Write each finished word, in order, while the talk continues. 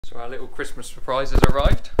So our little Christmas surprise has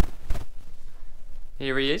arrived.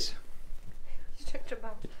 Here he is. You took him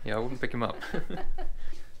out. Yeah, I wouldn't pick him up.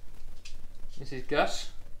 This is Gus.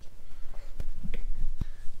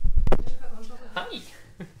 Hi.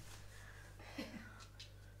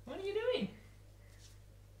 What are you doing?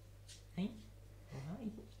 Hey. Oh, hi.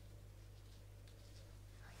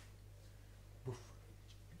 Woof.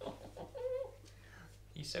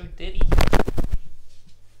 He's so diddy.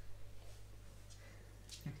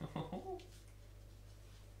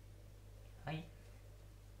 Hi.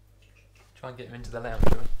 Try and get him into the lounge,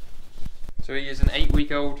 shall we? So he is an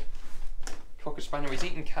 8-week-old Cocker Spaniel. He's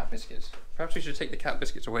eating cat biscuits. Perhaps we should take the cat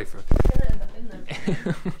biscuits away from him. He's gonna end up in them.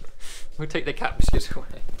 We'll take the cat biscuits away.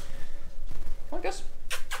 Come on, Gus.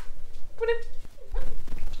 Come on in.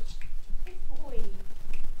 Good boy.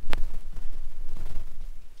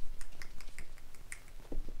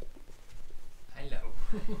 Hello.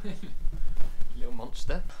 Little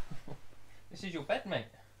monster. This is your bed, mate.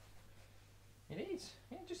 It is.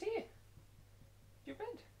 Yeah, just here. Your bed.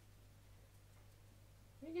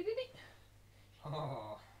 You did it.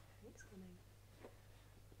 Oh. It's coming.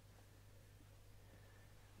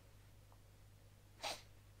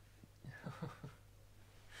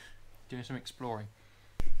 Doing some exploring.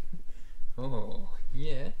 Oh,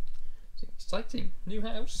 yeah. It's exciting. New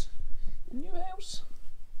house. New house.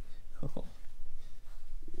 Oh.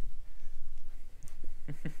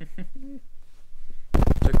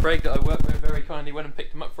 So Craig, that I work with, very kindly went and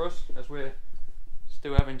picked him up for us, as we're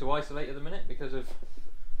still having to isolate at the minute because of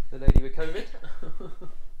the lady with COVID.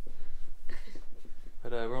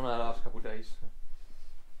 But we're on our last couple of days.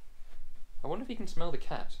 I wonder if he can smell the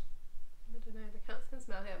cat. I don't know, the cats can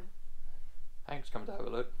smell him. Hank's come to have a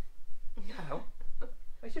look. How?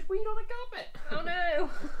 It's just weed on the Oh no!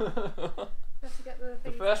 carpet. Have to get the The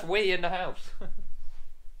things first out. wee in the house.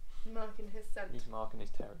 Marking his scent. He's marking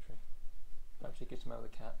his territory. Perhaps he could smell the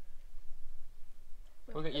cat.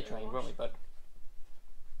 We'll get you trained, won't we, bud?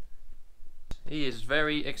 He is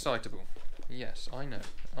very excitable. Yes, I know.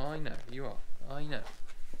 I know. You are. I know.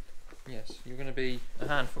 Yes, you're going to be a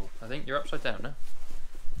handful. I think you're upside down now.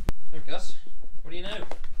 Oh, Gus. What do you know?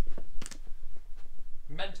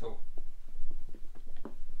 Mental.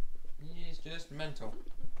 He is just mental.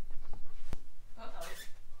 Uh-oh.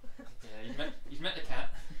 Yeah, he's met the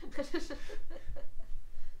cat.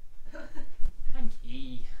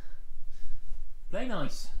 Hanky. Play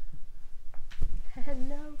nice.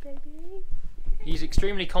 Hello, baby. He's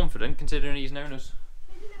extremely confident considering he's known us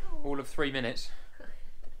Hello. all of 3 minutes.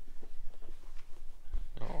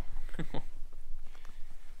 Oh.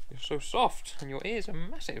 You're so soft and your ears are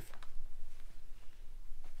massive.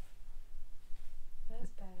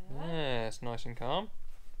 That's better. Yes, nice and calm.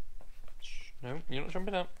 Shh, no, you're not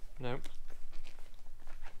jumping up. No.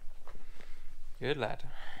 Good lad.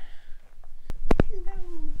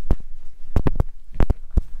 Hello.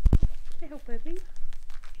 Hello, baby.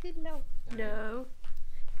 Hello. No.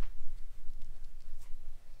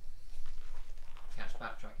 Cat's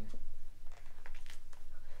backtracking.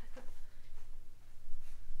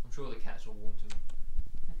 I'm sure the cat's all warm to him.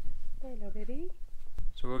 Hello, baby.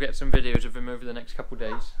 So we'll get some videos of him over the next couple of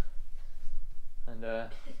days. And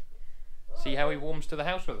see how he warms to the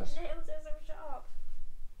house with us. Nails are so sharp.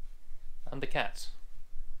 And the cats.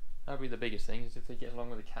 That'll be the biggest thing, is if they get along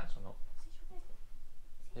with the cats or not.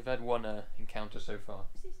 They've had one encounter so far.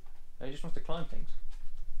 No, he just wants to climb things.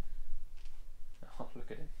 Oh, look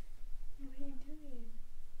at him. What are you doing?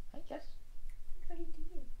 Hi, Cass. What are you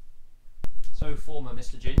doing? So, former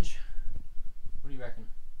Mr. Ginge. What do you reckon?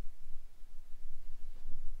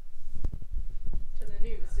 To the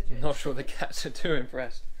new Mr. Ginge. I'm not sure the cats are too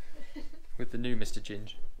impressed with the new Mr.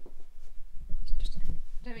 Ginge. Just, I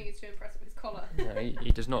don't think he's too impressed with his collar. no,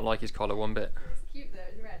 he does not like his collar one bit. It's cute though,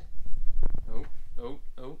 it's red. Oh, oh,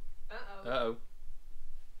 oh. Uh-oh. Uh-oh.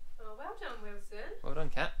 Oh, well done, Wilson. Well done,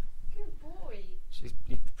 cat. Good boy.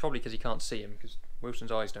 Probably because he can't see him, because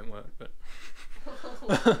Wilson's eyes don't work, but One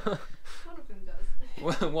of them does.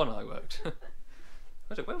 well, one eye worked.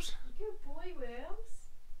 Was it Wilson? Good boy, Wills.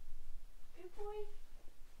 Good boy.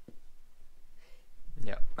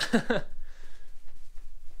 Yeah.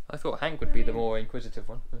 I thought Hank would be the more inquisitive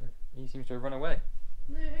one, but he seems to have run away.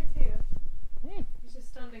 No, Hank's here. Hmm. He's just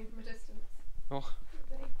standing from a distance. Oh,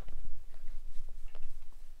 Good buddy.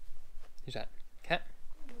 who's that? Cat?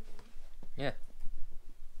 Yeah.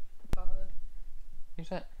 Father. Who's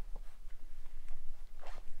that?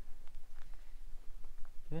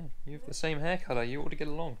 Yeah, you have the same hair colour. You ought to get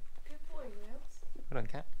along. Good boy, Wills. Well done,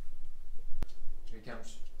 cat. Here he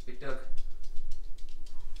comes. Big Doug.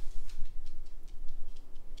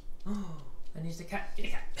 Oh, and he's the cat. Get a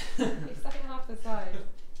cat. He's like half the size.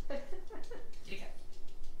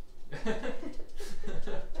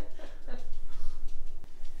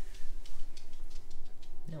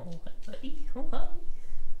 No, buddy. Oh, hi.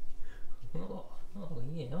 Oh,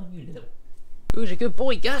 yeah, aren't you little? Who's a good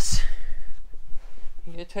boy, Gus?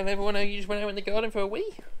 You gonna tell everyone how you just went out in the garden for a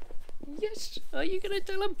wee? Yes. Are you gonna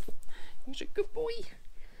tell them? Who's a good boy?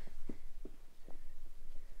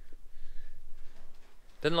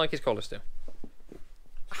 Doesn't like his collar still.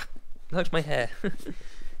 Ah, likes my hair.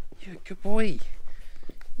 You're a good boy.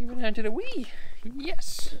 You went out and did a wee.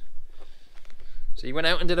 Yes. So you went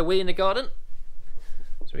out and did a wee in the garden.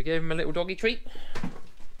 So we gave him a little doggy treat.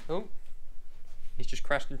 Oh, he's just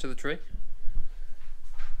crashed into the tree.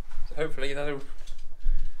 So hopefully that'll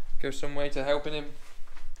go some way to helping him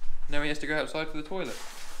know he has to go outside for the toilet.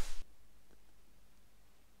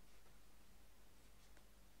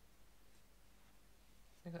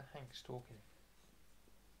 Look at Hank stalking him.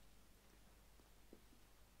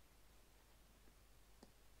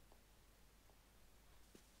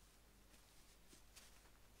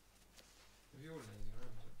 Have you ordered anything on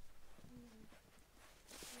Amazon?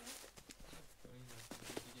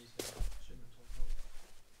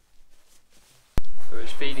 So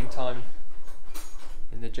it's feeding time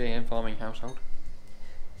in the JM farming household.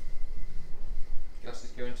 Gus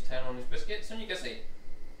is going to town on his biscuits, aren't you, Gussie?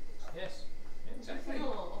 Yes, exactly.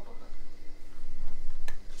 Oh.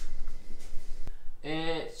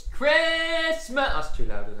 It's Christmas! That's too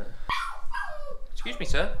loud, isn't it? Excuse me,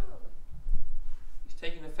 sir. He's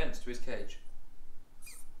taking offence to his cage.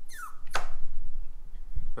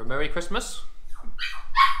 For Merry Christmas.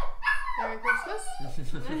 Merry Christmas.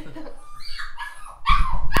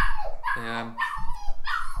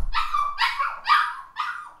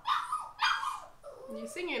 You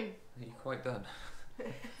singing? You're quite done.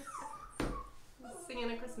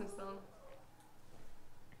 Singing a Christmas song.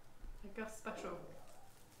 A Gus special.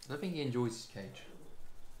 I don't think he enjoys his cage.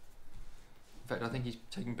 In fact, I think he's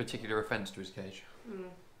taking particular offence to his cage.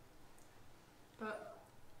 But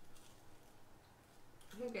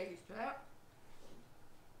he'll get used to that.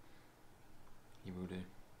 He will do.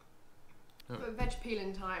 Oh. But veg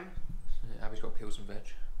peeling time. Yeah, Abby's got to peel some veg.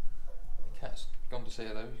 The cat's gone to see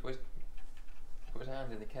her though. He's always put his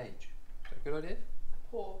hand in the cage. Is that a good idea?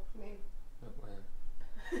 Paw, I mean. Oh, well.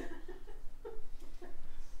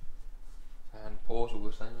 Hand paws all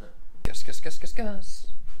the same, isn't it? Gus, Gus, Gus, Gus, Gus.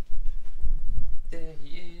 There he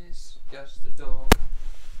is, Gus the dog,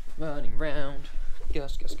 running round.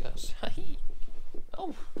 Gus, Gus, Gus. Hey.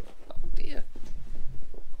 Oh dear.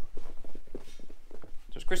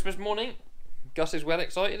 So it's Christmas morning. Gus is well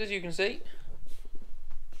excited, as you can see.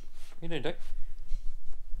 You doing, Doug?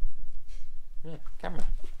 Yeah, camera.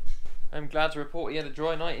 I'm glad to report he had a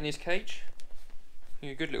dry night in his cage.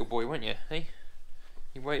 You're a good little boy, weren't you? Hey?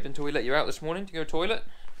 You waited until we let you out this morning to go toilet.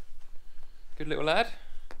 Good little lad.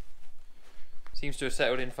 Seems to have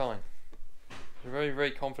settled in fine. He's a very,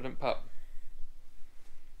 very confident pup.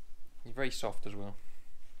 He's very soft as well.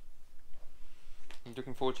 You're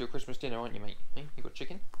looking forward to your Christmas dinner, aren't you, mate? Hey? You got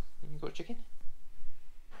chicken? You got chicken?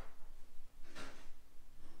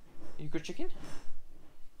 You got chicken?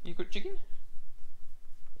 You got chicken?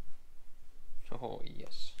 Oh,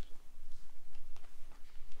 yes.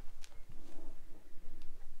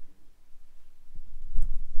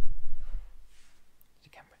 The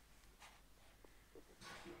camera.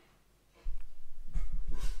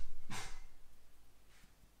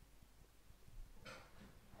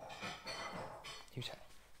 Who's that?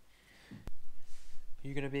 Are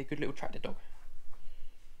you going to be a good little tractor dog?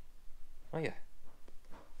 Are you?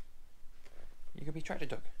 You could be a tractor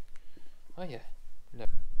dog. Are you? No.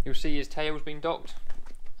 You'll see his tail's been docked,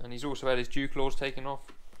 and he's also had his dew claws taken off.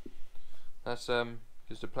 That's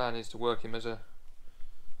because the plan is to work him as a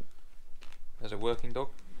working dog,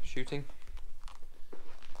 shooting.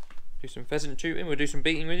 Do some pheasant shooting. We'll do some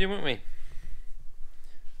beating with you, won't we?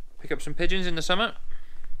 Pick up some pigeons in the summer.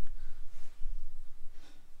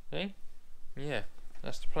 Okay? Yeah,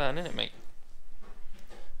 that's the plan, isn't it, mate?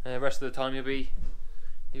 The rest of the time you'll be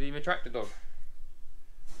my tractor dog.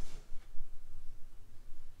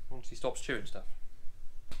 Once he stops chewing stuff.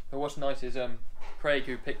 But what's nice is Craig,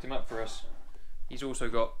 who picked him up for us, he's also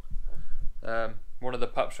got one of the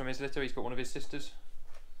pups from his litter. He's got one of his sisters,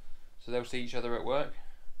 so they'll see each other at work.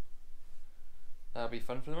 That'll be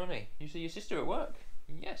fun for them, won't it? You see your sister at work?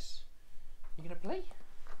 Yes. You gonna play?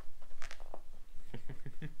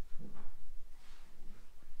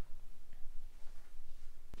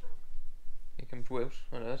 Here comes Wills.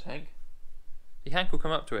 Oh no, that's Hank. See, Hank will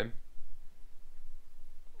come up to him.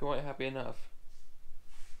 Quite happy enough.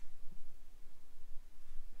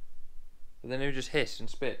 But then he'll just hiss and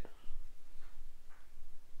spit.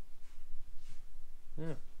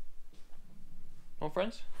 Yeah. Come on,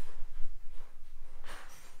 friends.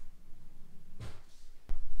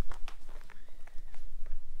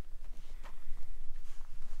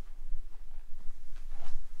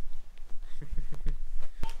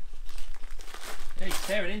 Yeah, he's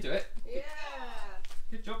tearing into it. Yeah.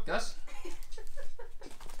 Good job, Gus.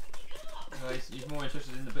 No, he's more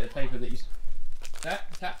interested in the bit of paper that he's.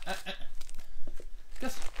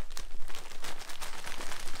 Gus.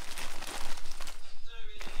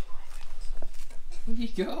 What have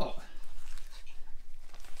you got?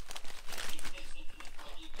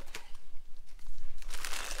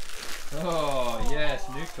 Oh yes,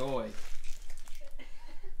 new toy.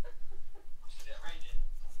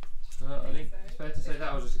 I think it's fair to say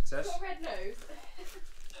that was a success. Got a red nose.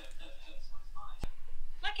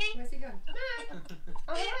 Lucky. Where's he going?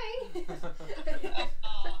 Alright.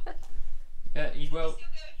 Yeah, he's well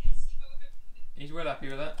happy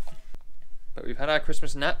with that. But we've had our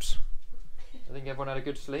Christmas naps. I think everyone had a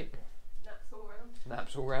good sleep. Naps all round.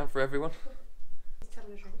 Naps all round for everyone. He's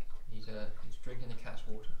having a drink. He's drinking the cat's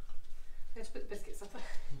water. Let's put the biscuits up. What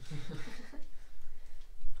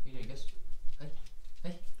are you doing, Gus?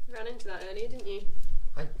 Hey. You ran into that earlier, didn't you?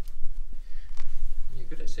 Hey. You're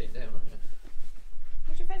good at sitting down, aren't you?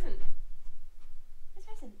 Where's your pheasant? Where's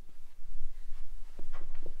pheasant?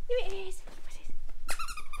 Here it is. What's this?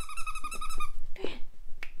 Come here.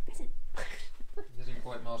 Pheasant. He hasn't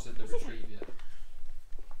quite mastered the retrieve yet.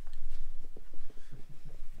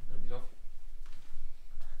 No, he's off.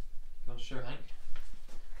 Go on, show Hank.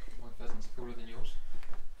 My pheasant's cooler than yours.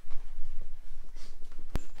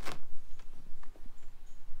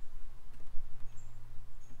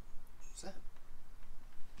 What's that?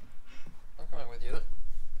 I'll come out with you then.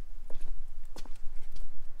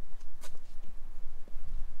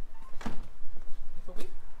 For a wee?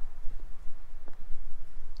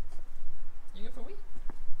 You go for a wee?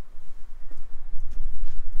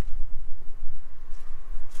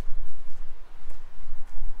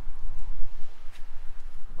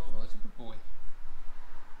 Oh, that's a good boy.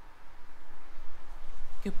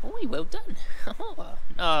 Good boy, well done.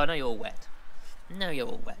 Oh, no, you're all wet. No, you're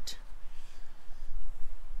all wet.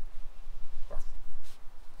 Ruff.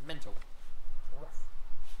 Mental. Ruff.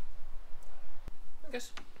 I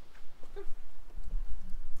guess. Come.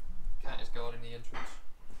 Cat is guarding the entrance.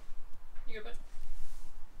 You go back.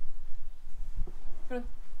 Come on.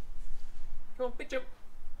 Come on, big jump.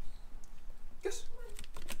 Yes.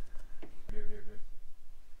 No.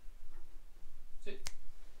 Sit.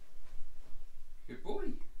 Good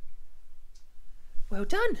boy. Well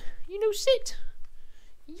done. You know, sit.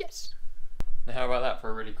 Yes. Now how about that for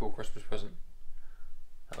a really cool Christmas present?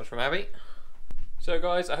 That was from Abby. So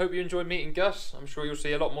guys, I hope you enjoyed meeting Gus. I'm sure you'll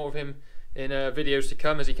see a lot more of him in videos to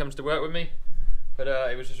come as he comes to work with me. But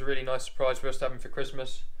it was just a really nice surprise for us to have him for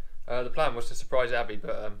Christmas. The plan was to surprise Abby,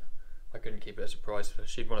 but I couldn't keep it a surprise.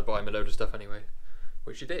 She'd want to buy him a load of stuff anyway,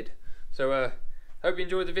 which she did. So hope you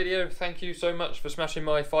enjoyed the video. Thank you so much for smashing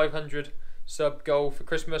my 500 sub goal for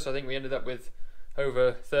Christmas. I think we ended up with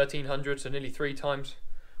over 1,300, so nearly 3 times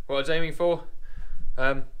what I was aiming for.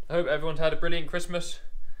 I hope everyone's had a brilliant Christmas,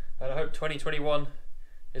 and I hope 2021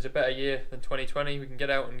 is a better year than 2020. We can get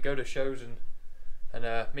out and go to shows and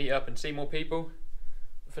meet up and see more people.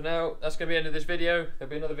 For now, that's going to be the end of this video. There'll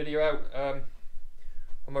be another video out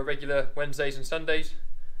on my regular Wednesdays and Sundays,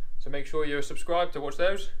 so make sure you're subscribed to watch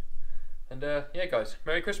those. And yeah guys,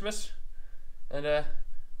 Merry Christmas, and have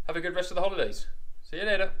a good rest of the holidays. See you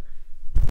later.